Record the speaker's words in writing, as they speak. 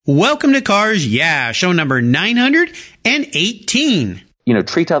Welcome to Cars Yeah, show number 918. You know,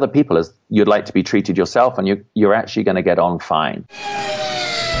 treat other people as you'd like to be treated yourself, and you're actually going to get on fine.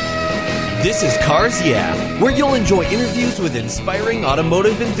 This is Cars Yeah, where you'll enjoy interviews with inspiring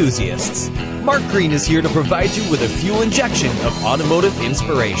automotive enthusiasts. Mark Green is here to provide you with a fuel injection of automotive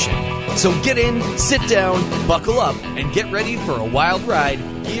inspiration. So get in, sit down, buckle up, and get ready for a wild ride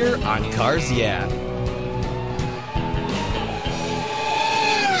here on Cars Yeah.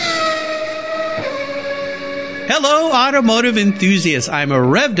 Hello, automotive enthusiasts. I'm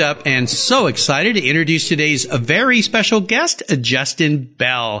revved up and so excited to introduce today's very special guest, Justin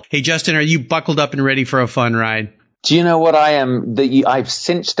Bell. Hey, Justin, are you buckled up and ready for a fun ride? Do you know what I am? I've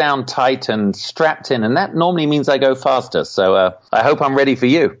cinched down tight and strapped in, and that normally means I go faster. So I hope I'm ready for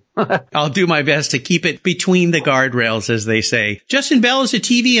you. I'll do my best to keep it between the guardrails, as they say. Justin Bell is a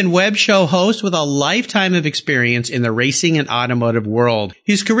TV and web show host with a lifetime of experience in the racing and automotive world.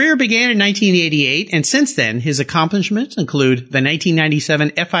 His career began in 1988, and since then, his accomplishments include the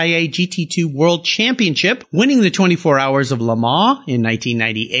 1997 FIA GT2 World Championship, winning the 24 Hours of Le Mans in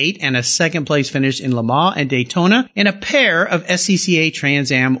 1998, and a second-place finish in Le Mans and Daytona, and a pair of SCCA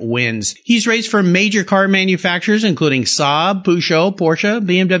Trans Am wins. He's raced for major car manufacturers, including Saab, Peugeot, Porsche,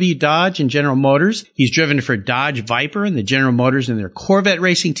 BMW, Dodge, and General Motors. He's driven for Dodge Viper and the General Motors in their Corvette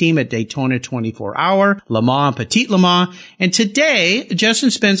racing team at Daytona 24 Hour, Le Mans, Petit Le Mans. And today, Justin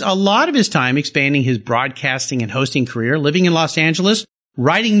spends a lot of his time expanding his broadcasting and hosting career, living in Los Angeles,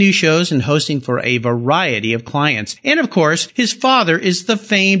 writing new shows and hosting for a variety of clients. And of course, his father is the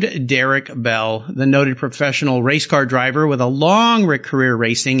famed Derek Bell, the noted professional race car driver with a long career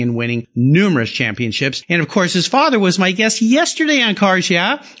racing and winning numerous championships. And of course, his father was my guest yesterday on Cars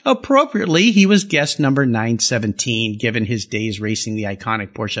Yeah. Appropriately, he was guest number 917, given his days racing the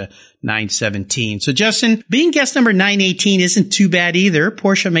iconic Porsche 917. So Justin, being guest number 918 isn't too bad either.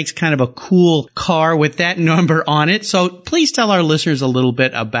 Porsche makes kind of a cool car with that number on it. So please tell our listeners a little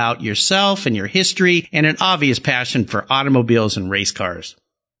bit about yourself and your history and an obvious passion for automobiles and race cars.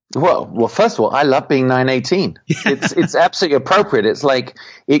 Well, first of all, I love being 918. It's absolutely appropriate. It's like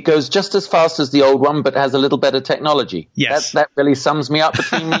it goes just as fast as the old one, but has a little better technology. Yes. That really sums me up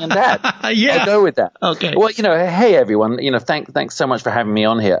between me and Dad. Yeah. I'll go with that. Okay. Well, hey everyone, thanks so much for having me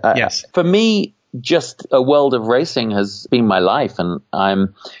on here. Yes. For me, just a world of racing has been my life, and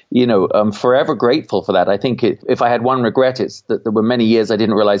I'm forever grateful for that. I think if I had one regret, it's that there were many years I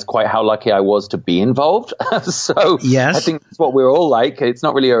didn't realize quite how lucky I was to be involved. So yes. I think that's what we're all like. It's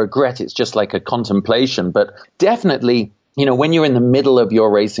not really a regret. It's just like a contemplation, but definitely, when you're in the middle of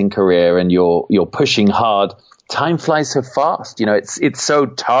your racing career and you're pushing hard, time flies so fast. It's so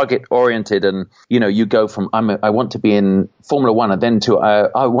target oriented, and you go from I want to be in Formula One, and then to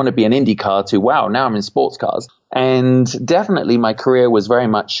I want to be an IndyCar, to wow, now I'm in sports cars. And definitely my career was very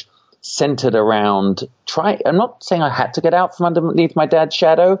much centered around I'm not saying I had to get out from underneath my dad's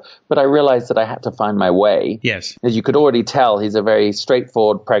shadow, but I realized that I had to find my way. Yes. As you could already tell, he's a very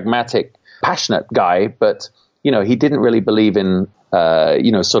straightforward, pragmatic, passionate guy, but he didn't really believe in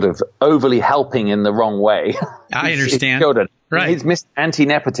sort of overly helping in the wrong way. I understand. His children. Right. He's missed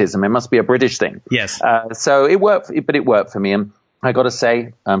anti-nepotism. It must be a British thing. Yes. So it worked, but it worked for me. And I got to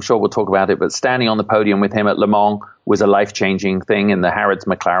say, I'm sure we'll talk about it, but standing on the podium with him at Le Mans was a life-changing thing in the Harrods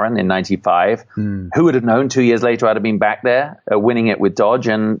McLaren in 95. Who would have known 2 years later I'd have been back there winning it with Dodge,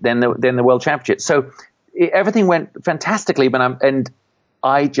 and then the World Championship. So everything went fantastically, and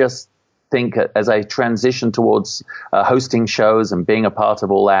I just think as I transition towards hosting shows and being a part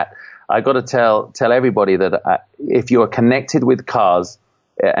of all that, I got to tell everybody that if you are connected with cars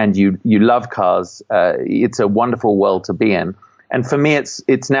and you love cars, it's a wonderful world to be in. And for me,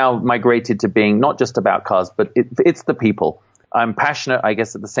 it's now migrated to being not just about cars, but it's the people. I'm passionate, I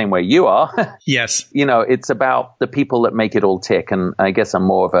guess, the same way you are. Yes. It's about the people that make it all tick. And I guess I'm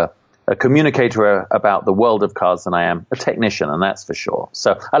more of a communicator about the world of cars than I am a technician, and that's for sure.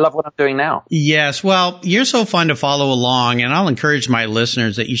 So I love what I'm doing now. Yes. Well, you're so fun to follow along, and I'll encourage my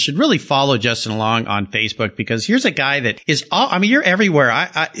listeners that you should really follow Justin along on Facebook, because here's a guy that is you're everywhere.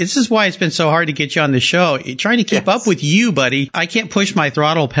 This is why it's been so hard to get you on the show. Trying to keep up with you, buddy. I can't push my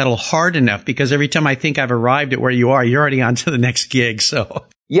throttle pedal hard enough, because every time I think I've arrived at where you are, you're already on to the next gig. So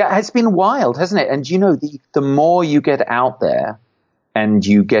yeah, it's been wild, hasn't it? And the more you get out there, and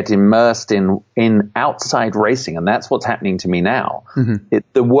you get immersed in outside racing. And that's what's happening to me now. Mm-hmm.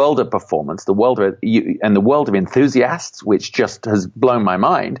 The world of performance, the world of enthusiasts, which just has blown my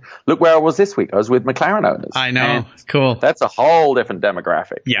mind. Look where I was this week. I was with McLaren owners. I know. Cool. That's a whole different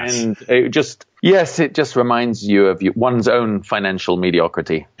demographic. Yes. And it just reminds you of one's own financial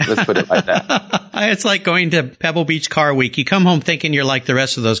mediocrity. Let's put it like that. It's like going to Pebble Beach Car Week. You come home thinking you're like the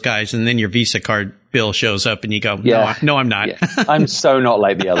rest of those guys, and then your Visa card bill shows up and you go, no, I'm not. Yeah. I'm so not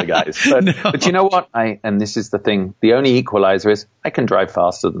like the other guys. But, but you know what? And this is the thing. The only equalizer is I can drive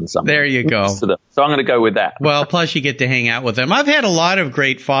faster than someone. There you go. So I'm going to go with that. Well, plus you get to hang out with them. I've had a lot of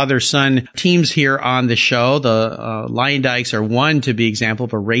great father-son teams here on the show. The Lyondikes are one, to be example,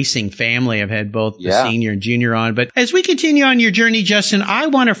 of a racing family. I've had both the senior and junior on. But as we continue on your journey, Justin, I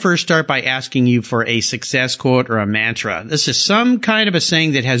want to first start by asking you for a success quote or a mantra. This is some kind of a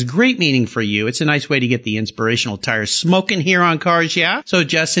saying that has great meaning for you. It's a nice way to get the inspirational tires smoking here on Cars Yeah? So,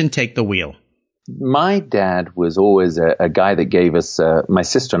 Justin, take the wheel. My dad was always a guy that gave us, my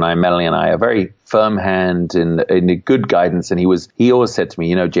sister and I, Melanie and I, a very firm hand in a good guidance. And he always said to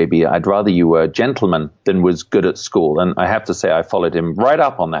me, JB, I'd rather you were a gentleman than was good at school. And I have to say, I followed him right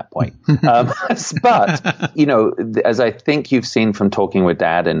up on that point. But, as I think you've seen from talking with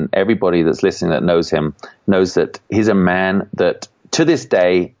Dad, and everybody that's listening that knows him knows that he's a man that to this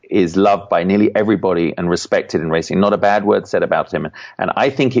day is loved by nearly everybody and respected in racing. Not a bad word said about him. And I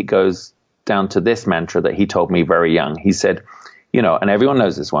think it goes down to this mantra that he told me very young. He said, and everyone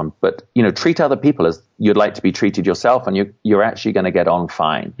knows this one, but, treat other people as you'd like to be treated yourself, and you're actually going to get on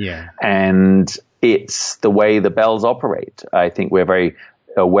fine. Yeah. And it's the way the Bells operate. I think we're very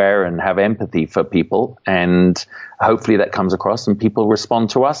aware and have empathy for people, and hopefully that comes across and people respond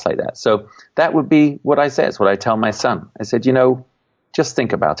to us like that. So that would be what I say. It's what I tell my son. I said, just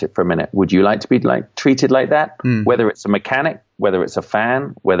think about it for a minute. Would you like to be treated like that? Whether it's a mechanic, whether it's a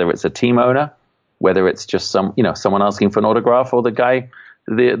fan, whether it's a team owner, whether it's just someone asking for an autograph, or the guy,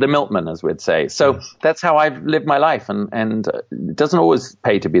 the milkman, as we'd say. So that's how I've lived my life. And it doesn't always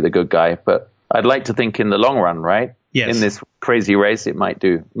pay to be the good guy, but I'd like to think in the long run, right? Yes. In this crazy race, it might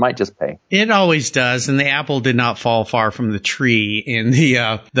just pay. It always does. And the apple did not fall far from the tree in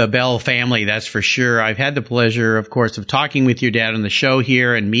the Bell family. That's for sure. I've had the pleasure, of course, of talking with your dad on the show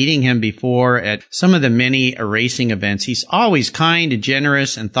here and meeting him before at some of the many racing events. He's always kind and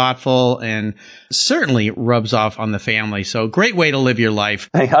generous and thoughtful, and certainly rubs off on the family. So great way to live your life.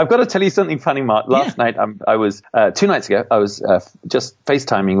 Hey, I've got to tell you something funny, Mark. Last night, I was 2 nights ago, I was just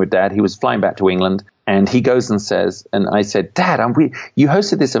FaceTiming with Dad. He was flying back to England. And he goes and says, and I said, Dad, you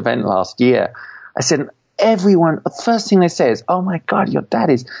hosted this event last year. I said, everyone, the first thing they say is, oh my God, your dad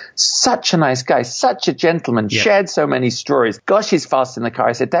is such a nice guy, such a gentleman, shared so many stories. Gosh, he's fast in the car.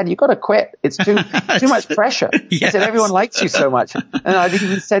 I said, Dad, you got to quit. It's too much pressure. Yes. I said, everyone likes you so much. And I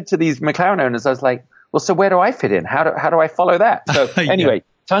even said to these McLaren owners, I was like, well, so where do I fit in? How do I follow that? So anyway.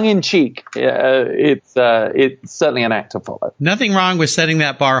 Tongue in cheek, it's certainly an act to follow. Nothing wrong with setting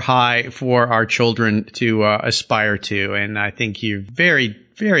that bar high for our children to aspire to, and I think you're very,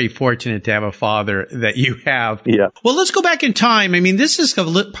 very fortunate to have a father that you have. Yeah. Well, let's go back in time. I mean, this is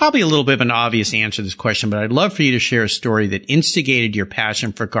probably a little bit of an obvious answer to this question, but I'd love for you to share a story that instigated your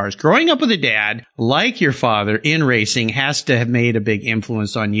passion for cars. Growing up with a dad like your father in racing has to have made a big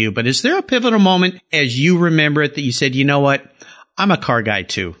influence on you. But is there a pivotal moment as you remember it that you said, you know what? I'm a car guy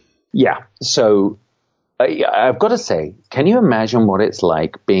too. Yeah. So I've got to say, can you imagine what it's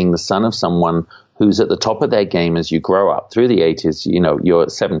like being the son of someone who's at the top of their game as you grow up through the 80s, your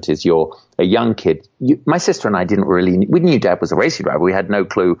 70s, you're a young kid. My sister and I we knew Dad was a racing driver. We had no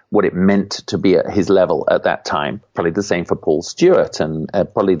clue what it meant to be at his level at that time. Probably the same for Paul Stewart, and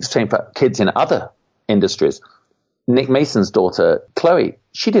probably the same for kids in other industries. Nick Mason's daughter, Chloe,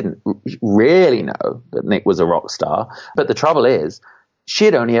 she didn't really know that Nick was a rock star. But the trouble is, she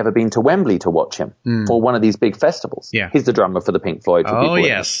had only ever been to Wembley to watch him for one of these big festivals. Yeah. He's the drummer for the Pink Floyd. Oh,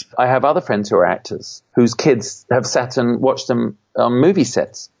 yes. I have other friends who are actors whose kids have sat and watched them on movie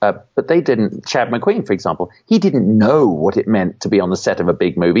sets. But they didn't. Chad McQueen, for example, he didn't know what it meant to be on the set of a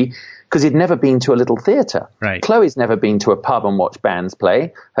big movie because he'd never been to a little theater. Right. Chloe's never been to a pub and watched bands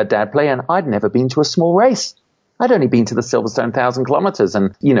play, her dad play, and I'd never been to a small race. I'd only been to the Silverstone 1,000 kilometers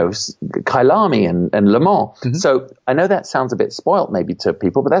and, Kyalami and Le Mans. Mm-hmm. So I know that sounds a bit spoilt maybe to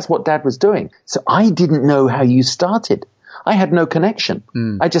people, but that's what Dad was doing. So I didn't know how you started. I had no connection.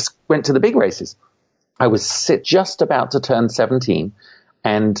 I just went to the big races. I was just about to turn 17,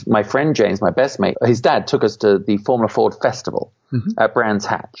 and my friend James, my best mate, his dad took us to the Formula Ford Festival at Brands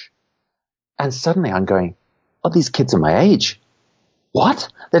Hatch. And suddenly I'm going, these kids are my age. What?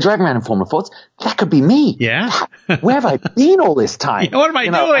 They're driving around in Formula Fords? That could be me. Yeah. where have I been all this time? Yeah, what am I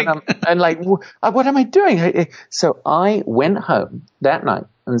doing? And like, what am I doing? So I went home that night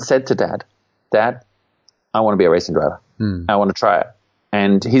and said to Dad, I want to be a racing driver. I want to try it.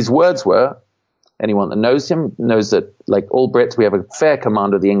 And his words were, anyone that knows him knows that, like all Brits, we have a fair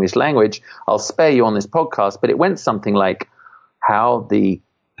command of the English language. I'll spare you on this podcast, but it went something like, how the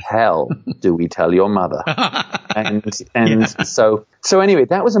hell do we tell your mother? So anyway,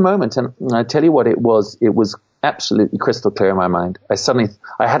 that was a moment. And I tell you what it was absolutely crystal clear in my mind.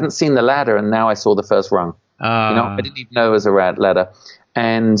 I hadn't seen the ladder, and now I saw the first rung. I didn't even know it was a ladder.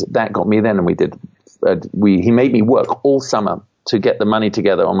 And that got me then. And he made me work all summer to get the money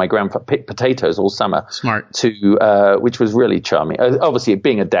together on my grandfather, pick potatoes all summer. Smart. Which was really charming. Obviously,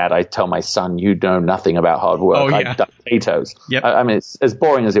 being a dad, I tell my son, you know nothing about hard work. Oh, yeah. I've done potatoes. Yep. I mean, it's as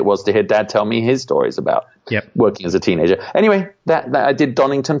boring as it was to hear Dad tell me his stories about working as a teenager. Anyway, that I did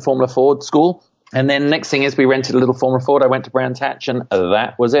Donington Formula Ford school. And then next thing is we rented a little Formula Ford. I went to Brands Hatch, and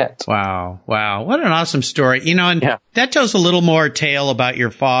that was it. Wow. What an awesome story. And that tells a little more tale about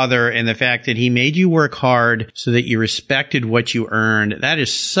your father and the fact that he made you work hard so that you respected what you earned. That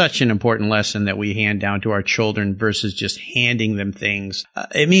is such an important lesson that we hand down to our children versus just handing them things.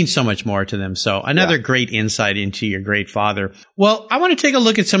 It means so much more to them. So another great insight into your great father. Well, I want to take a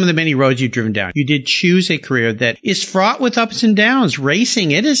look at some of the many roads you've driven down. You did choose a career that is fraught with ups and downs.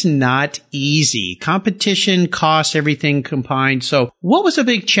 Racing, it is not easy. Competition, costs, everything combined. So what was a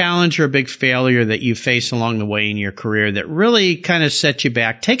big challenge or a big failure that you faced along the way in your career that really kind of set you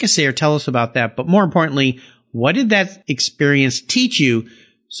back? Take us there. Tell us about that. But more importantly, what did that experience teach you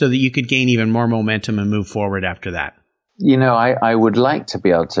so that you could gain even more momentum and move forward after that? I would like to be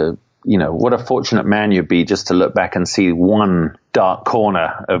able to, what a fortunate man you'd be just to look back and see one dark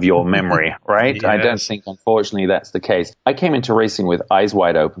corner of your memory, right? Yes. I don't think, unfortunately, that's the case. I came into racing with eyes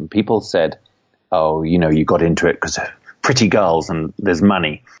wide open. People said, oh, you got into it because of pretty girls and there's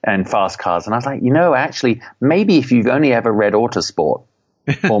money and fast cars. And I was like, actually, maybe if you've only ever read Autosport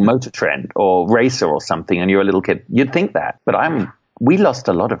or Motor Trend or Racer or something and you're a little kid, you'd think that. But we lost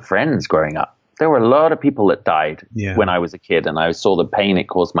a lot of friends growing up. There were a lot of people that died when I was a kid, and I saw the pain it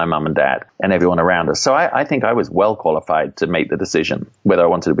caused my mum and dad and everyone around us. So I think I was well qualified to make the decision whether I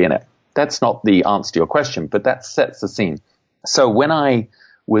wanted to be in it. That's not the answer to your question, but that sets the scene. So when I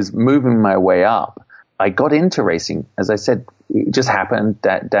was moving my way up, I got into racing. As I said, it just happened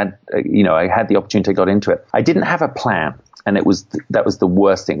that I had the opportunity, I got into it. I didn't have a plan, and that was the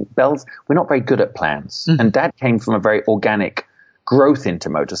worst thing. Bells, we're not very good at plans. Mm-hmm. And Dad came from a very organic growth into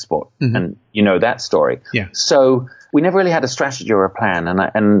motorsport, and that story. Yeah. So we never really had a strategy or a plan,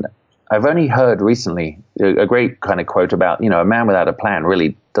 and I've only heard recently a great kind of quote about, a man without a plan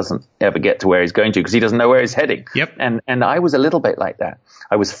really doesn't ever get to where he's going to because he doesn't know where he's heading. Yep. And I was a little bit like that.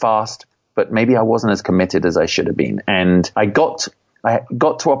 I was fast, but maybe I wasn't as committed as I should have been. And I got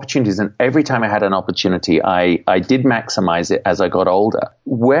to opportunities, and every time I had an opportunity, I did maximize it as I got older.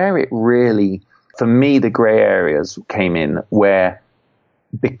 Where it really, for me, the gray areas came in where,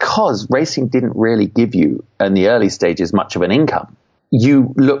 because racing didn't really give you in the early stages much of an income,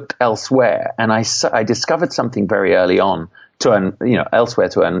 you looked elsewhere. And I discovered something very early on to earn, elsewhere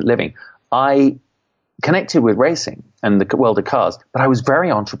to earn a living. I connected with racing and the world of cars, but I was very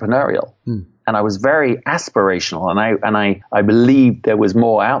entrepreneurial and I was very aspirational, and I believed there was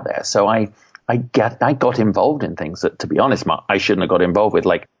more out there. So I got involved in things that, to be honest, Mark, I shouldn't have got involved with,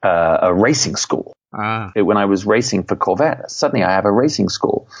 like a racing school. When I was racing for Corvette, suddenly I have a racing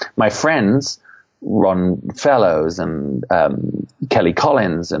school. My friends, Ron Fellows and Kelly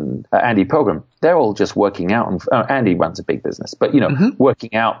Collins and Andy Pilgrim, they're all just working out. And Andy runs a big business, but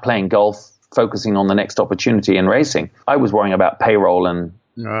working out, playing golf, focusing on the next opportunity in racing. I was worrying about payroll and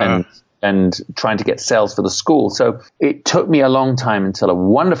trying to get sales for the school. So it took me a long time until a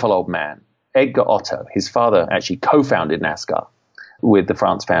wonderful old man, Edgar Otto, his father actually co-founded NASCAR with the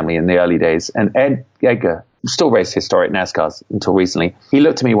France family in the early days. And Edgar still raced historic NASCARs until recently. He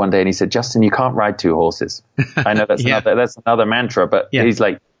looked at me one day and he said, "Justin, you can't ride two horses." I know that's that's another mantra, but he's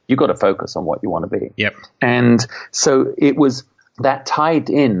like, you got to focus on what you want to be. Yep. And so it was that tied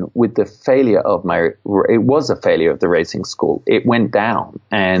in with the failure of it was a failure of the racing school. It went down,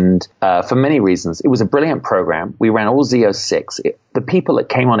 and for many reasons. It was a brilliant program. We ran all Z06. The people that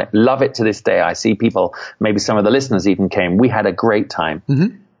came on it love it to this day. I see people, maybe some of the listeners even came. We had a great time.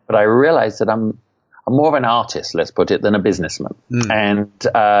 Mm-hmm. But I realized that I'm more of an artist, let's put it, than a businessman. And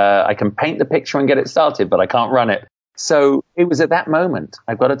I can paint the picture and get it started, but I can't run it. So it was at that moment,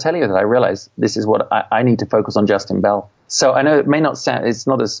 I've got to tell you, that I realized this is what I need to focus on. Justin Bell. So I know it may not sound, it's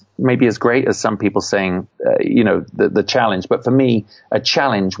not as great as some people saying, the challenge, but for me, a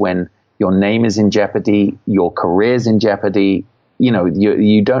challenge when your name is in jeopardy, your career's in jeopardy,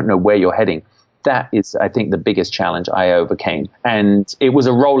 you don't know where you're heading. That is, I think, the biggest challenge I overcame. And it was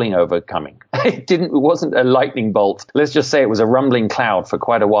a rolling overcoming. It wasn't a lightning bolt. Let's just say it was a rumbling cloud for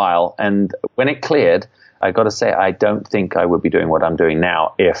quite a while. And when it cleared, I got to say, I don't think I would be doing what I'm doing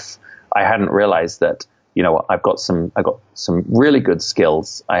now if I hadn't realized that, I've got some really good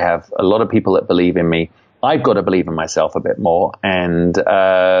skills. I have a lot of people that believe in me. I've got to believe in myself a bit more and,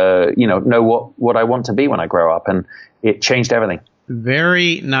 know what I want to be when I grow up. And it changed everything.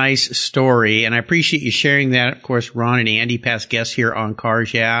 Very nice story, and I appreciate you sharing that. Of course, Ron and Andy, past guests here on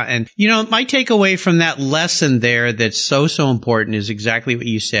Cars Yeah. And, my takeaway from that lesson there that's so important is exactly what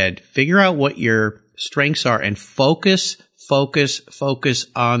you said. Figure out what your strengths are and focus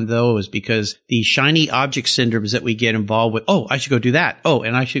on those, because the shiny object syndromes that we get involved with, I should go do that.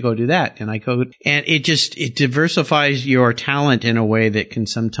 And I should go do that. And it diversifies your talent in a way that can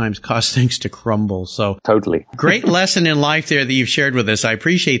sometimes cause things to crumble. So totally. Great lesson in life there that you've shared with us. I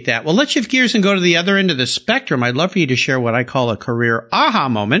appreciate that. Well, let's shift gears and go to the other end of the spectrum. I'd love for you to share what I call a career aha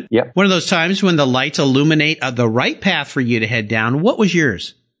moment. Yep. One of those times when the lights illuminate the right path for you to head down. What was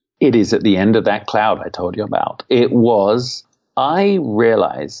yours? It is at the end of that cloud I told you about. I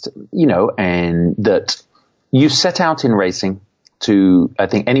realized, and that you set out in racing I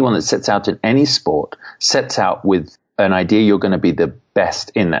think anyone that sets out in any sport sets out with an idea you're going to be the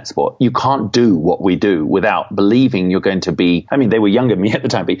best in that sport. You can't do what we do without believing you're going to be, they were younger than me at the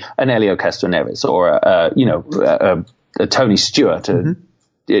time, be an Helio Castroneves or a Tony Stewart,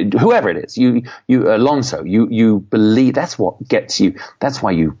 whoever it is, you Alonso, you believe that's what gets you. That's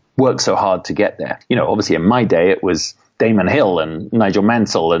why you work so hard to get there. Obviously in my day, it was Damon Hill and Nigel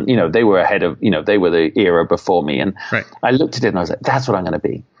Mansell and, they were ahead of, they were the era before me. And right. I looked at it and I was like, that's what I'm going to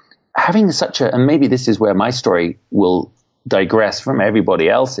be. Having and maybe this is where my story will digress from everybody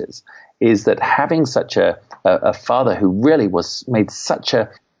else's, is that having such a father who really made such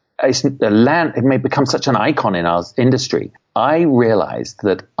it may become such an icon in our industry. I realized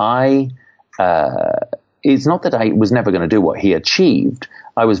that it's not that I was never going to do what he achieved.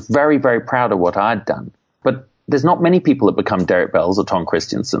 I was very, very proud of what I'd done. But there's not many people that become Derek Bells or Tom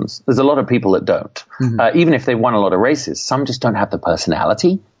Christiansens. There's a lot of people that don't. Mm-hmm. Even if they won a lot of races, some just don't have the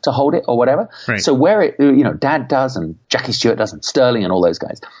personality to hold it or whatever. Right. So where Dad does and Jackie Stewart does and Sterling and all those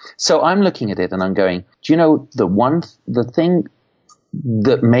guys. So I'm looking at it and I'm going, do you know the thing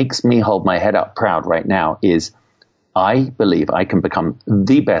that makes me hold my head up proud right now is I believe I can become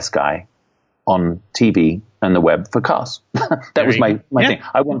the best guy on TV and the web for cars. That was my thing.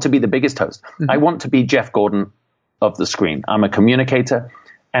 I want to be the biggest host. Mm-hmm. I want to be Jeff Gordon of the screen. I'm a communicator.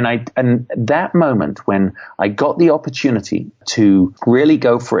 And that moment when I got the opportunity to really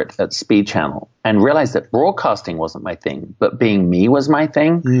go for it at Speed Channel and realize that broadcasting wasn't my thing, but being me was my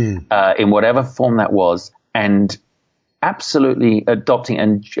thing, in whatever form that was, and absolutely adopting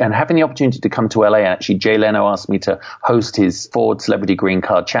and having the opportunity to come to LA. Actually, Jay Leno asked me to host his Ford Celebrity Green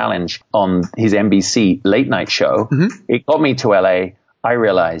Card Challenge on his NBC late night show. Mm-hmm. It got me to LA. I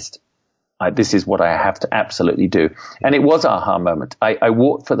realized this is what I have to absolutely do. And it was an aha moment. I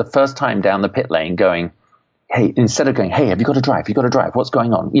walked for the first time down the pit lane going, hey, instead of going, hey, have you got to drive? You got to drive. What's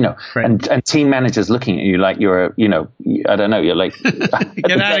going on? Right. And team managers looking at you like you're I don't know, you're like,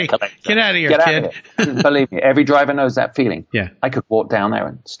 get out of here, kid. Believe me, every driver knows that feeling. Yeah. I could walk down there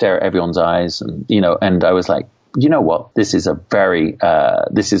and stare at everyone's eyes and, and I was like, you know what? This is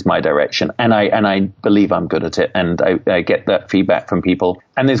this is my direction. And I believe I'm good at it. And I get that feedback from people.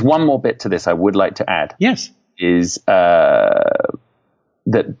 And there's one more bit to this I would like to add. Yes. Is, that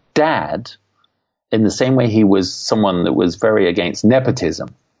Dad, in the same way he was someone that was very against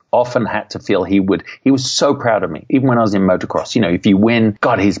nepotism, often had to feel he was so proud of me. Even when I was in motocross, if you win,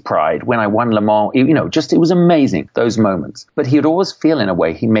 God, his pride. When I won Le Mans, it was amazing, those moments. But he would always feel in a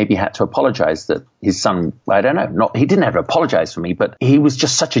way he maybe had to apologize that his son, I don't know, he didn't have to apologize for me, but he was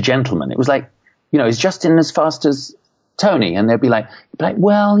just such a gentleman. It was like, is Justin as fast as Tony? And they'd be like,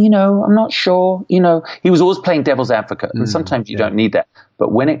 well, I'm not sure, he was always playing devil's advocate. And sometimes you don't need that.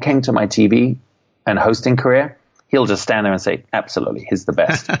 But when it came to my TV and hosting career, he'll just stand there and say, absolutely, he's the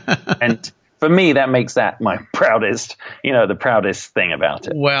best. And for me, that makes that my proudest, the proudest thing about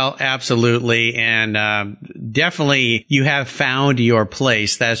it. Well, absolutely. And definitely you have found your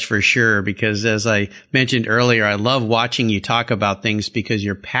place. That's for sure. Because as I mentioned earlier, I love watching you talk about things because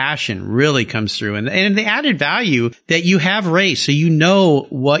your passion really comes through and the added value that you have raced. So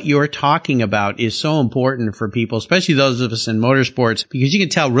what you're talking about is so important for people, especially those of us in motorsports, because you can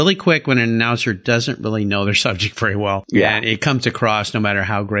tell really quick when an announcer doesn't really know their subject very well. Yeah. And it comes across no matter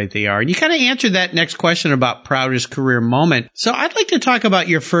how great they are. And you kind of answered that next question about proudest career moment. So I'd like to talk about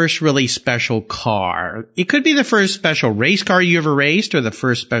your first really special car. It could be the first special race car you ever raced or the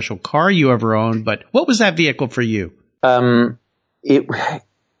first special car you ever owned, but what was that vehicle for you? It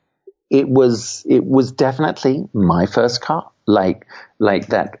was definitely my first car. Like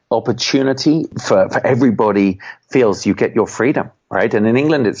that opportunity for everybody feels you get your freedom, right? And in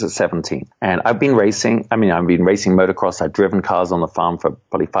England, it's at 17. And I've been racing motocross. I've driven cars on the farm for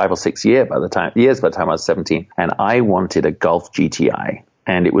probably 5 or 6 years by the time I was 17. And I wanted a Golf GTI.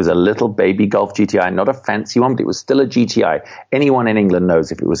 And it was a little baby Golf GTI, not a fancy one, but it was still a GTI. Anyone in England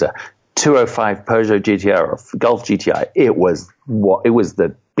knows if it was a 205 Peugeot GTI or a Golf GTI, it was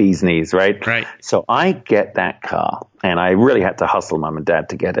the bee's knees, right? Right. So I get that car, and I really had to hustle mum and dad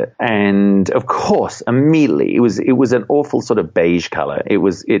to get it. And of course, immediately it was an awful sort of beige color. It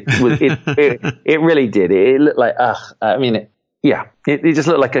really did. It looked like it just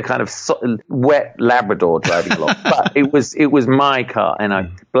looked like a kind of wet Labrador driving along. But it was my car, and a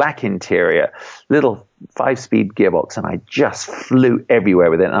black interior, little 5-speed gearbox, and I just flew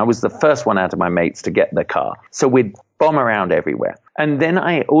everywhere with it. And I was the first one out of my mates to get the car. So we'd bomb around everywhere. And then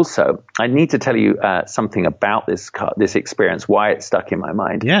I need to tell you something about this car, this experience, why it stuck in my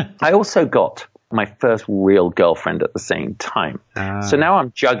mind. Yeah. I also got my first real girlfriend at the same time. So now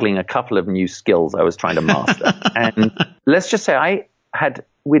I'm juggling a couple of new skills I was trying to master. And let's just say I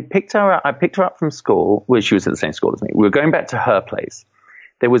picked her up from school. Well, she was at the same school as me. We were going back to her place.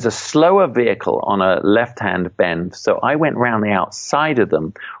 There was a slower vehicle on a left-hand bend, so I went round the outside of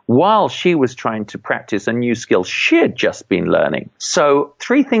them while she was trying to practice a new skill she had just been learning. So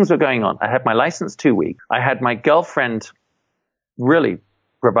 3 things were going on. I had my license 2 weeks. I had my girlfriend really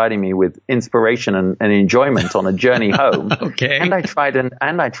providing me with inspiration and enjoyment on a journey home. Okay. And I tried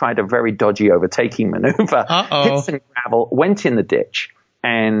a very dodgy overtaking maneuver. Hit some gravel, went in the ditch,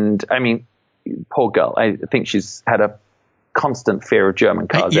 and I mean, poor girl. I think she's had a constant fear of German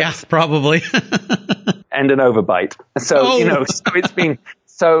cars. Yeah, probably. And an overbite. So, so it's been,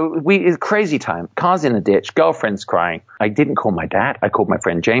 it's crazy time. Cars in the ditch, girlfriend's crying. I didn't call my dad. I called my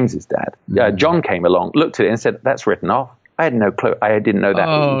friend James's dad. John came along, looked at it and said, that's written off. I had no clue. I didn't know that.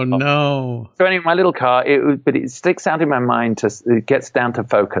 Oh, no. So anyway, my little car, but it sticks out in my mind it gets down to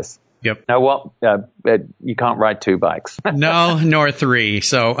focus. Yep. Now what? You can't ride 2 bikes. No, nor 3.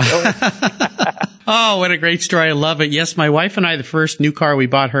 So, oh, what a great story. I love it. Yes, my wife and I, the first new car we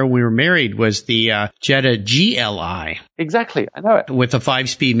bought her when we were married was the Jetta GLI. Exactly. I know it. With a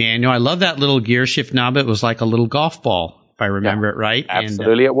 5-speed manual. I love that little gear shift knob. It was like a little golf ball, if I remember it right.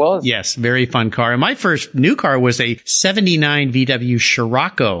 Absolutely, it was. Yes, very fun car. And my first new car was a 79 VW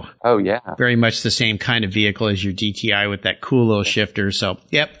Scirocco. Oh, yeah. Very much the same kind of vehicle as your GTI with that cool little shifter. So,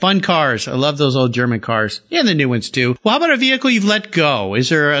 yep, fun cars. I love those old German cars and the new ones too. Well, how about a vehicle you've let go? Is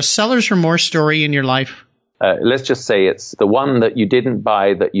there a seller's remorse story in your life? Let's just say it's the one that you didn't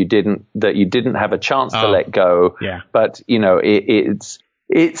buy, that you didn't have a chance to let go. Yeah. But, it's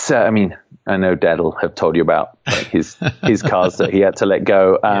I mean, I know Dad will have told you about his cars that he had to let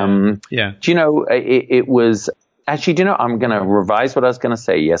go. Yeah. Do you know, it was actually, I'm going to revise what I was going to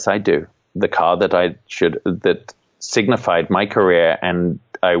say. Yes, I do. The car that signified my career. And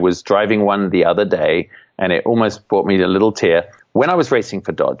I was driving one the other day and it almost brought me to a little tear. When I was racing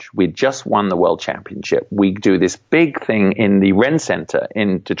for Dodge, we'd just won the World Championship. We do this big thing in the Ren Center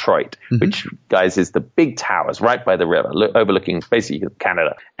in Detroit, which, guys, is the big towers right by the river, overlooking basically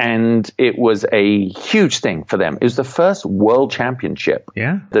Canada. And it was a huge thing for them. It was the first World Championship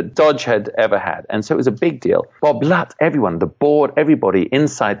that Dodge had ever had. And so it was a big deal. Bob Lutz, everyone, the board, everybody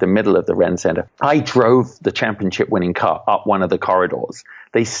inside the middle of the Ren Center. I drove the championship-winning car up one of the corridors.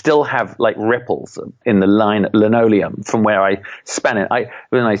 They still have like ripples in the linoleum from where I span it.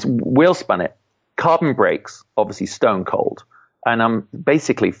 When I wheel spun it, carbon brakes, obviously stone cold. And I'm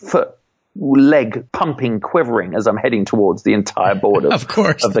basically leg pumping, quivering as I'm heading towards the entire board of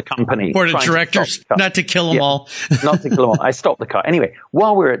the company. Board of directors, not to kill them all. Not to kill them all. I stopped the car. Anyway,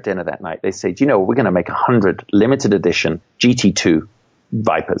 while we were at dinner that night, they said, we're going to make 100 limited edition GT2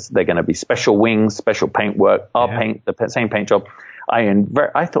 Vipers. They're going to be special wings, special paintwork, paint, the same paint job.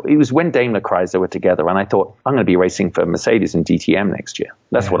 I thought it was when Daimler Chrysler were together, and I thought, I'm going to be racing for Mercedes and DTM next year.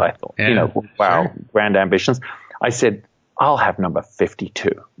 That's what I thought. Grand ambitions. I said, I'll have number 52,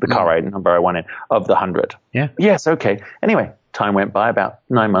 the number I wanted, of the 100. Yeah. Yes, okay. Anyway, time went by. About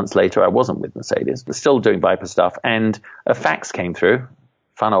 9 months later, I wasn't with Mercedes, but still doing Viper stuff, and a fax came through,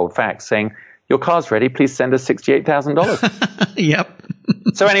 fun old fax, saying, your car's ready, please send us $68,000. Yep.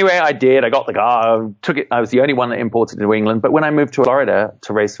 So anyway, I did. I got the car, took it. I was the only one that imported to England. But when I moved to Florida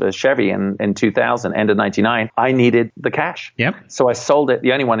to race for Chevy in 2000, end of 99, I needed the cash. Yep. So I sold it,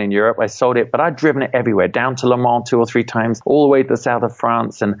 the only one in Europe. I sold it, but I'd driven it everywhere, down to Le Mans 2 or 3 times, all the way to the south of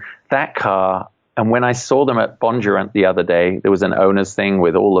France. And that car, and when I saw them at Bondurant the other day, there was an owners thing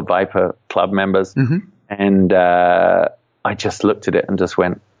with all the Viper Club members. Mm-hmm. And I just looked at it and just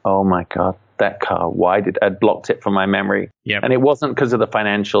went, oh my God, that car, I'd blocked it from my memory. Yep. And it wasn't because of the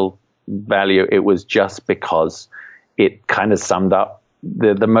financial value. It was just because it kind of summed up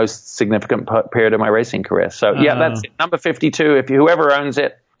the most significant period of my racing career. So yeah, that's it. Number 52. If whoever owns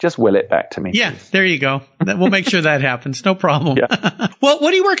it, just will it back to me. Yeah, there you go. We'll make sure that happens. No problem. Yeah. Well,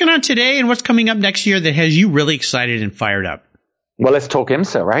 what are you working on today and what's coming up next year that has you really excited and fired up? Well, let's talk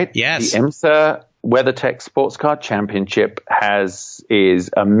IMSA, right? Yes. The IMSA WeatherTech Sports Car Championship is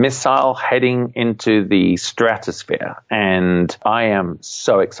a missile heading into the stratosphere, and I am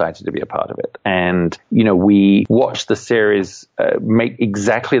so excited to be a part of it. And we watched the series make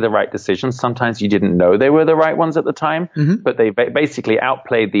exactly the right decisions. Sometimes you didn't know they were the right ones at the time, but they basically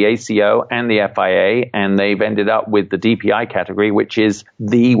outplayed the ACO and the FIA, and they've ended up with the DPI category, which is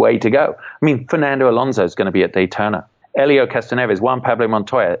the way to go. I mean, Fernando Alonso is going to be at Daytona. Elio Castroneves, Juan Pablo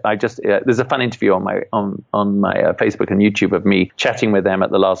Montoya. There's a fun interview on my Facebook and YouTube of me chatting with them at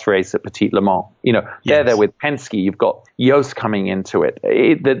the last race at Petit Le Mans. They're there with Penske. You've got Yost coming into it.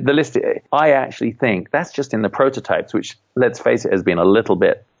 The list. I actually think that's just in the prototypes, which, let's face it, has been a little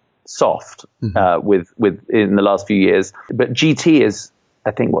bit soft with in the last few years. But GT is,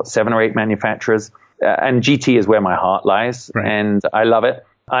 I think, 7 or 8 manufacturers, and GT is where my heart lies, and I love it.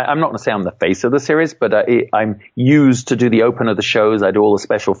 I'm not going to say I'm the face of the series, but I'm used to do the open of the shows. I do all the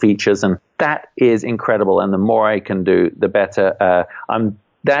special features, and that is incredible. And the more I can do, the better.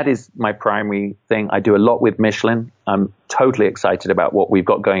 That is my primary thing. I do a lot with Michelin. I'm totally excited about what we've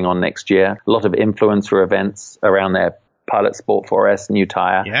got going on next year. A lot of influencer events around their Pilot Sport 4S new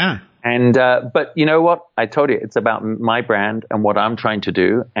tire. Yeah. And but you know what? I told you, it's about my brand and what I'm trying to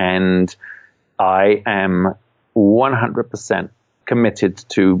do, and I am 100% committed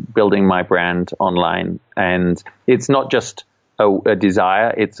to building my brand online. And it's not just a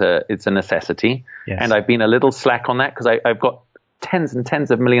desire, it's a necessity. Yes. And I've been a little slack on that because I've got tens and tens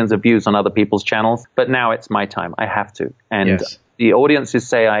of millions of views on other people's channels, but now it's my time. I have to. And the audiences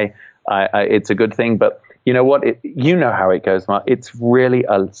say it's a good thing, but you know what? You know how it goes, Mark. It's really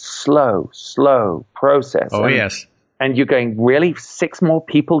a slow process. Oh, yes. And you're going, really? 6 more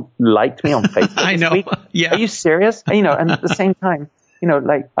people liked me on Facebook I know. this week? Yeah. Are you serious? And at the same time,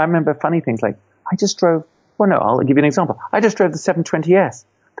 I remember funny things like, I'll give you an example. I just drove the 720S.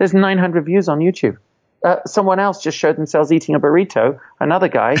 There's 900 views on YouTube. Someone else just showed themselves eating a burrito. Another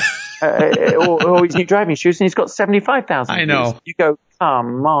guy, or his new driving shoes, and he's got 75,000 views. I know. You go,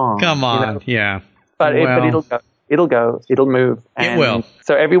 come on. Yeah. But it'll go. It'll move. And it will.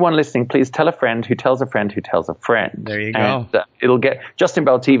 So everyone listening, please tell a friend who tells a friend who tells a friend. There you go. And it'll get Justin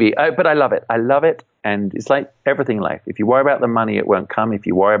Bell TV. But I love it. And it's like everything in life. If you worry about the money, it won't come. If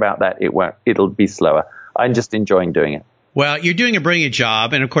you worry about that, it'll be slower. I'm just enjoying doing it. Well, you're doing a brilliant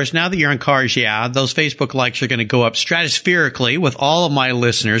job. And of course, now that you're on Cars Yeah, those Facebook likes are going to go up stratospherically with all of my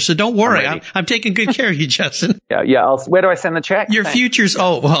listeners. So don't worry. I'm taking good care of you, Justin. Yeah. Where do I send the check? Your future's,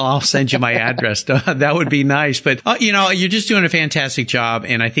 I'll send you my address. That would be nice. But, you're just doing a fantastic job.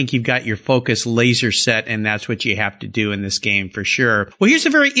 And I think you've got your focus laser set. And that's what you have to do in this game for sure. Well, here's a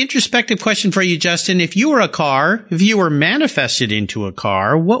very introspective question for you, Justin. If you were manifested into a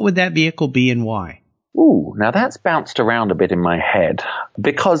car, what would that vehicle be and why? Ooh, now that's bounced around a bit in my head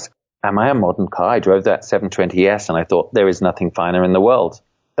because am I a modern car? I drove that 720S and I thought there is nothing finer in the world.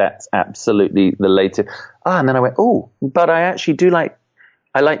 That's absolutely the latest. And then I went, but I actually do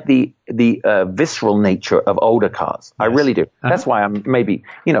I like the visceral nature of older cars. Yes. I really do. Uh-huh. That's why I'm maybe,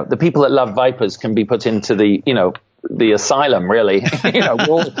 the people that love Vipers can be put into the asylum, really.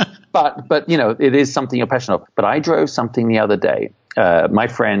 But it is something you're passionate of. But I drove something the other day. My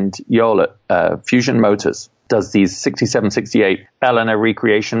friend Yoel at Fusion Motors does these 67, 68 Eleanor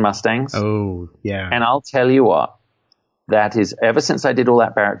Recreation Mustangs. Oh, yeah. And I'll tell you what, that is, ever since I did all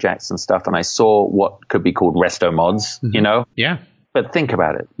that Barrett Jackson stuff and I saw what could be called resto mods, Yeah. But think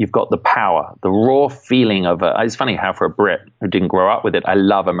about it. You've got the power, the raw feeling of it's funny how for a Brit who didn't grow up with it, I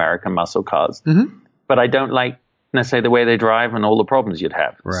love American muscle cars. Mm-hmm. But I don't like necessarily the way they drive and all the problems you'd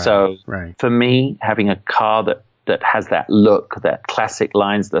have. Right, so for me, having a car that has that look, that classic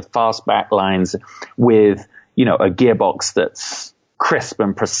lines, the fastback lines with, a gearbox that's crisp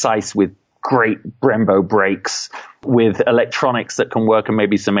and precise with great Brembo brakes with electronics that can work and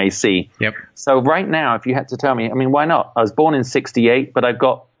maybe some AC. Yep. So right now, if you had to tell me, I mean, why not? I was born in 68, but I've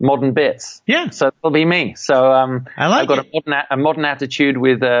got modern bits. Yeah. So that'll be me. So I've got a modern attitude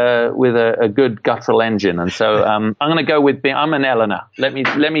with a good guttural engine. And so I'm going to go with I'm an Eleanor. Let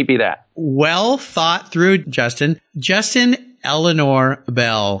me be that. Well thought through, Justin. Justin Eleanor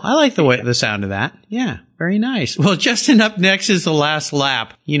Bell. I like the sound of that. Yeah, very nice. Well, Justin, up next is the last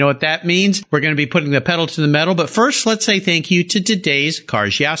lap. You know what that means? We're going to be putting the pedal to the metal, but first, let's say thank you to today's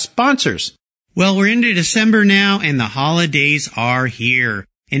Cars Yeah sponsors. Well, we're into December now, and the holidays are here.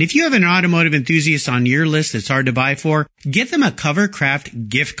 And if you have an automotive enthusiast on your list that's hard to buy for, get them a Covercraft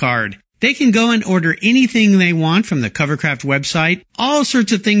gift card. They can go and order anything they want from the Covercraft website. All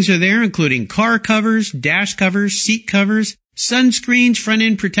sorts of things are there, including car covers, dash covers, seat covers, sunscreens, front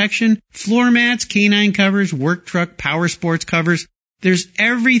end protection, floor mats, canine covers, work truck, power sports covers. There's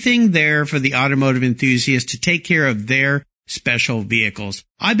everything there for the automotive enthusiast to take care of their special vehicles.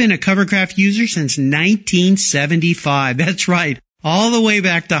 I've been a Covercraft user since 1975. That's right. All the way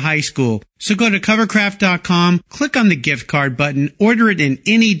back to high school. So go to covercraft.com, click on the gift card button, order it in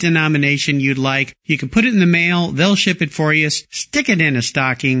any denomination you'd like. You can put it in the mail, they'll ship it for you, stick it in a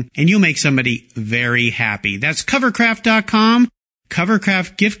stocking, and you'll make somebody very happy. That's covercraft.com,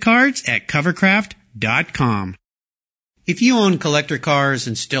 Covercraft gift cards at covercraft.com. If you own collector cars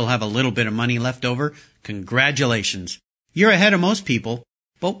and still have a little bit of money left over, congratulations. You're ahead of most people.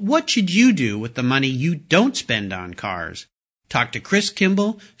 But what should you do with the money you don't spend on cars? Talk to Chris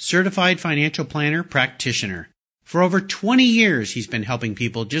Kimball, certified financial planner practitioner. For over 20 years, he's been helping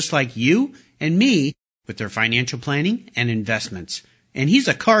people just like you and me with their financial planning and investments. And he's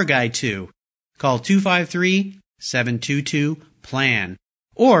a car guy too. Call 253-722-PLAN.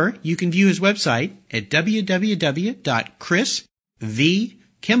 Or you can view his website at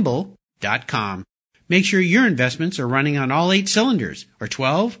www.chrisvkimball.com. Make sure your investments are running on all 8 cylinders, or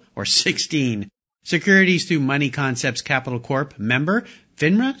 12, or 16. Securities through Money Concepts Capital Corp. Member,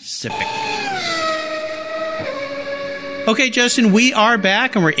 FINRA SIPC. Okay, Justin, we are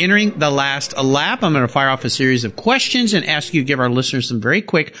back and we're entering the last lap. I'm going to fire off a series of questions and ask you to give our listeners some very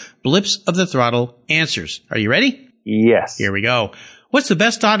quick blips of the throttle answers. Are you ready? Yes. Here we go. What's the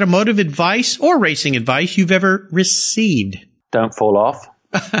best automotive advice or racing advice you've ever received? Don't fall off.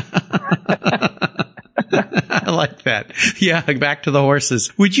 I like that. Yeah, back to the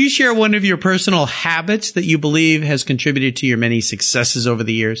horses. Would you share one of your personal habits that you believe has contributed to your many successes over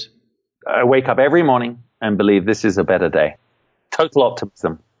the years? I wake up every morning and believe this is a better day. Total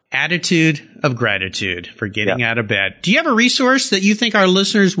optimism. Attitude of gratitude for getting out of bed. Do you have a resource that you think our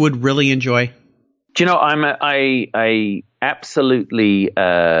listeners would really enjoy? Do you know, I absolutely,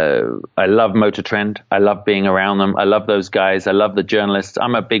 I love Motor Trend. I love being around them. I love those guys. I love the journalists.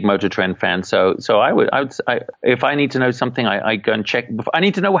 I'm a big Motor Trend fan. So I would, if I need to know something, I go and check. I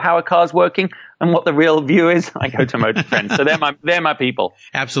need to know how a car's working and what the real view is. I go to Motor Trend. So they're my people.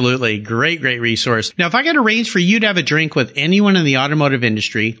 Absolutely. Great resource. Now, if I could arrange for you to have a drink with anyone in the automotive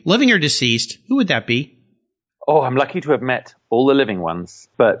industry, living or deceased, who would that be? Oh, I'm lucky to have met all the living ones.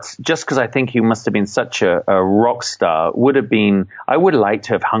 But just because I think you must have been such a rock star, I would like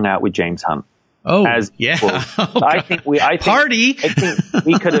to have hung out with James Hunt. Oh, yeah. I think we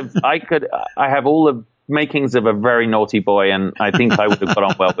could have, I have all the makings of a very naughty boy, and I think I would have got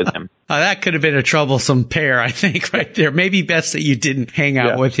on well with him. That could have been a troublesome pair, I think, right there. Maybe best that you didn't hang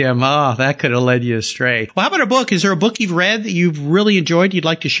out with him. Oh, that could have led you astray. Well, how about a book? Is there a book you've read that you've really enjoyed you'd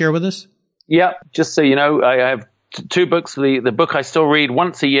like to share with us? Yeah, just so you know, I have 2 books. The book I still read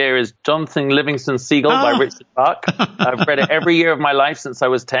once a year is Jonathan Livingston Seagull by Richard Bach. I've read it every year of my life since I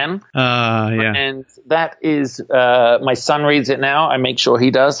was 10. And that is, my son reads it now. I make sure he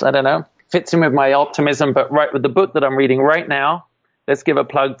does. I don't know. Fits in with my optimism. But right with the book that I'm reading right now, let's give a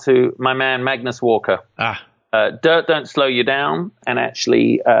plug to my man, Magnus Walker. Dirt Don't Slow You Down. And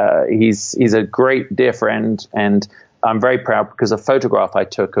actually, he's a great dear friend, and I'm very proud because a photograph I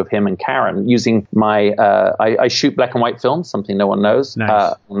took of him and Karen using my, I shoot black and white films, something no one knows,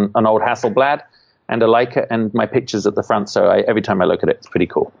 nice. An old Hasselblad and a Leica, and my picture's at the front. So every time I look at it, it's pretty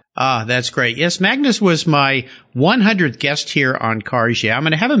cool. That's great. Yes, Magnus was my 100th guest here on Cars Yeah. I'm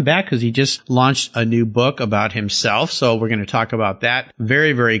going to have him back because he just launched a new book about himself. So we're going to talk about that.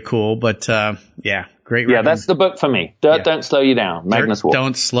 Very, very cool. But, Great. Yeah, that's the book for me. Don't Slow You Down. Magnus Walker.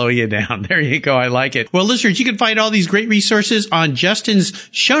 Don't Slow You Down. There you go. I like it. Well, listeners, you can find all these great resources on Justin's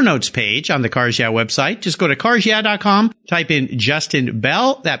show notes page on the Cars Yeah website. Just go to carsyeah.com, type in Justin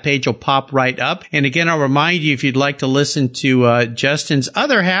Bell. That page will pop right up. And again, I'll remind you, if you'd like to listen to Justin's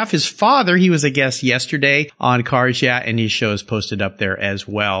other half, his father, he was a guest yesterday on Cars Yeah, and his show is posted up there as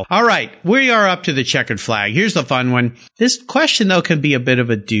well. All right, we are up to the checkered flag. Here's the fun one. This question, though, can be a bit of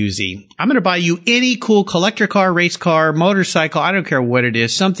a doozy. I'm going to buy you any cool collector car, race car, motorcycle, I don't care what it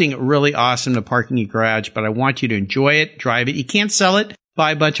is, something really awesome to park in your garage, but I want you to enjoy it, drive it. You can't sell it,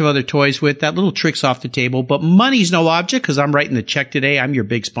 buy a bunch of other toys with. That little trick's off the table, but money's no object because I'm writing the check today. I'm your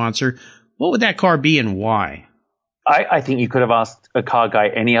big sponsor. What would that car be and why? I think you could have asked a car guy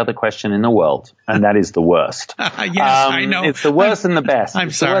any other question in the world, and that is the worst. Yes, I know. It's the worst and the best.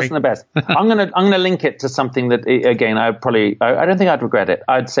 I'm sorry. The worst and the best. I'm gonna link it to something that, again, I don't think I'd regret it.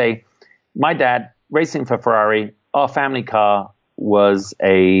 I'd say my dad racing for Ferrari. Our family car was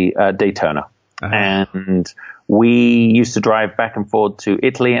a Daytona, and we used to drive back and forth to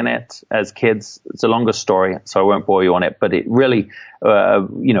Italy in it as kids. It's a longer story, so I won't bore you on it. But it really,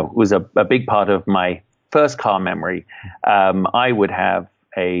 was a big part of my first car memory. I would have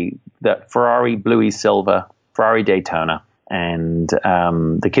that Ferrari Bluey Silver, Ferrari Daytona, and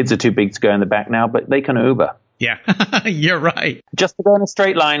the kids are too big to go in the back now, but they can Uber. Yeah, you're right. Just to go in a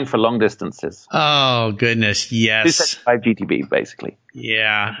straight line for long distances. Oh, goodness, yes. 275 GTB, basically.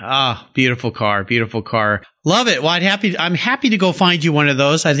 Yeah. Ah, beautiful car, beautiful car. Love it. Well, I'm happy to go find you one of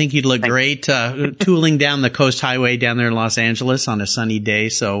those. I think you'd look great tooling down the Coast Highway down there in Los Angeles on a sunny day.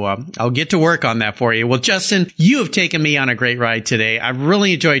 So I'll get to work on that for you. Well, Justin, you have taken me on a great ride today. I've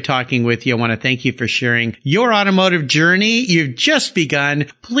really enjoyed talking with you. I want to thank you for sharing your automotive journey. You've just begun.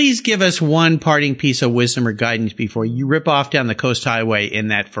 Please give us one parting piece of wisdom or guidance before you rip off down the Coast Highway in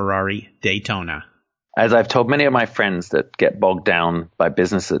that Ferrari Daytona. As I've told many of my friends that get bogged down by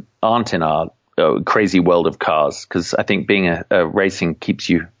business that aren't in our crazy world of cars, because I think being a racing keeps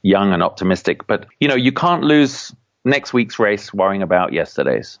you young and optimistic. But, you can't lose next week's race worrying about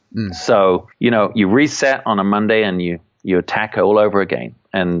yesterday's. So, you reset on a Monday and you attack all over again.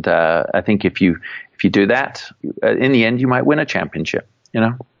 And I think if you do that, in the end, you might win a championship,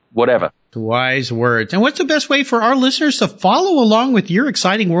 whatever. Wise words. And what's the best way for our listeners to follow along with your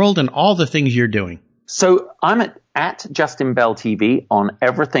exciting world and all the things you're doing? So I'm at Justin Bell TV on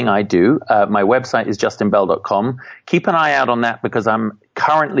everything I do. My website is justinbell.com. Keep an eye out on that because I'm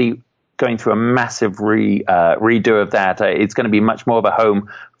currently going through a massive redo of that. It's going to be much more of a home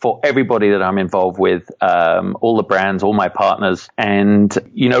for everybody that I'm involved with, all the brands, all my partners, and,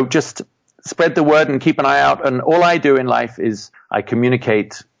 just spread the word and keep an eye out. And all I do in life is I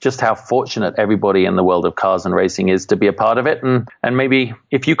communicate just how fortunate everybody in the world of cars and racing is to be a part of it. And maybe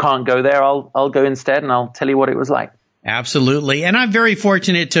if you can't go there, I'll go instead and I'll tell you what it was like. Absolutely. And I'm very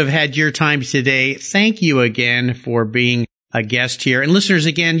fortunate to have had your time today. Thank you again for being a guest here. And listeners,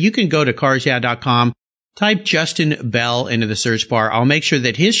 again, you can go to carsyeah.com, type Justin Bell into the search bar. I'll make sure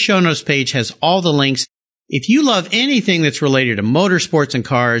that his show notes page has all the links. If you love anything that's related to motorsports and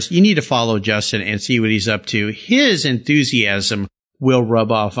cars, you need to follow Justin and see what he's up to. His enthusiasm will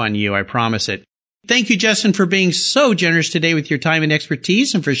rub off on you. I promise it. Thank you, Justin, for being so generous today with your time and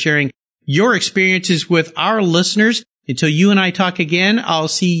expertise and for sharing your experiences with our listeners. Until you and I talk again, I'll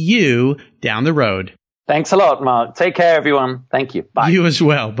see you down the road. Thanks a lot, Mark. Take care, everyone. Thank you. Bye. You as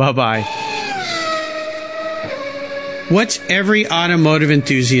well. Bye-bye. What's every automotive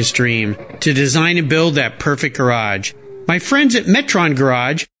enthusiast's dream? To design and build that perfect garage. My friends at Metron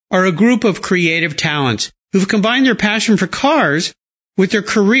Garage are a group of creative talents who've combined their passion for cars with their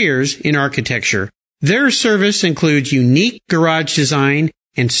careers in architecture. Their service includes unique garage design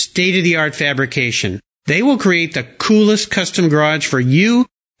and state-of-the-art fabrication. They will create the coolest custom garage for you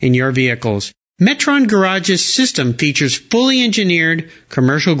and your vehicles. Metron Garage's system features fully engineered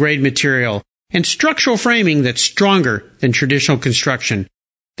commercial-grade material and structural framing that's stronger than traditional construction.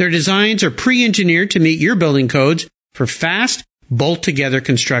 Their designs are pre-engineered to meet your building codes for fast, bolt-together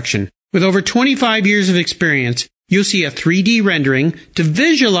construction. With over 25 years of experience, you'll see a 3D rendering to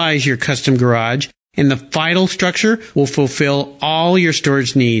visualize your custom garage, and the final structure will fulfill all your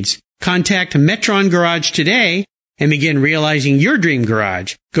storage needs. Contact Metron Garage today and begin realizing your dream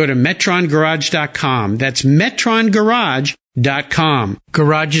garage. Go to metrongarage.com. That's metrongarage.com.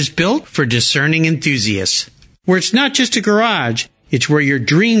 Garage is built for discerning enthusiasts. Where it's not just a garage, it's where your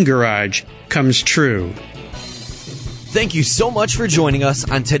dream garage comes true. Thank you so much for joining us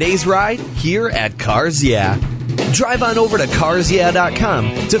on today's ride here at Cars Yeah. drive on over to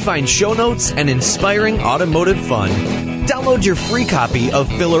carsyeah.com to find show notes and inspiring automotive fun. Download your free copy of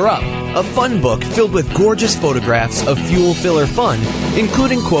Filler Up, a fun book filled with gorgeous photographs of fuel filler fun,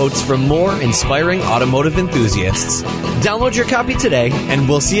 including quotes from more inspiring automotive enthusiasts. Download your copy today, and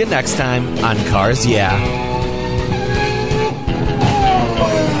we'll see you next time on Cars Yeah!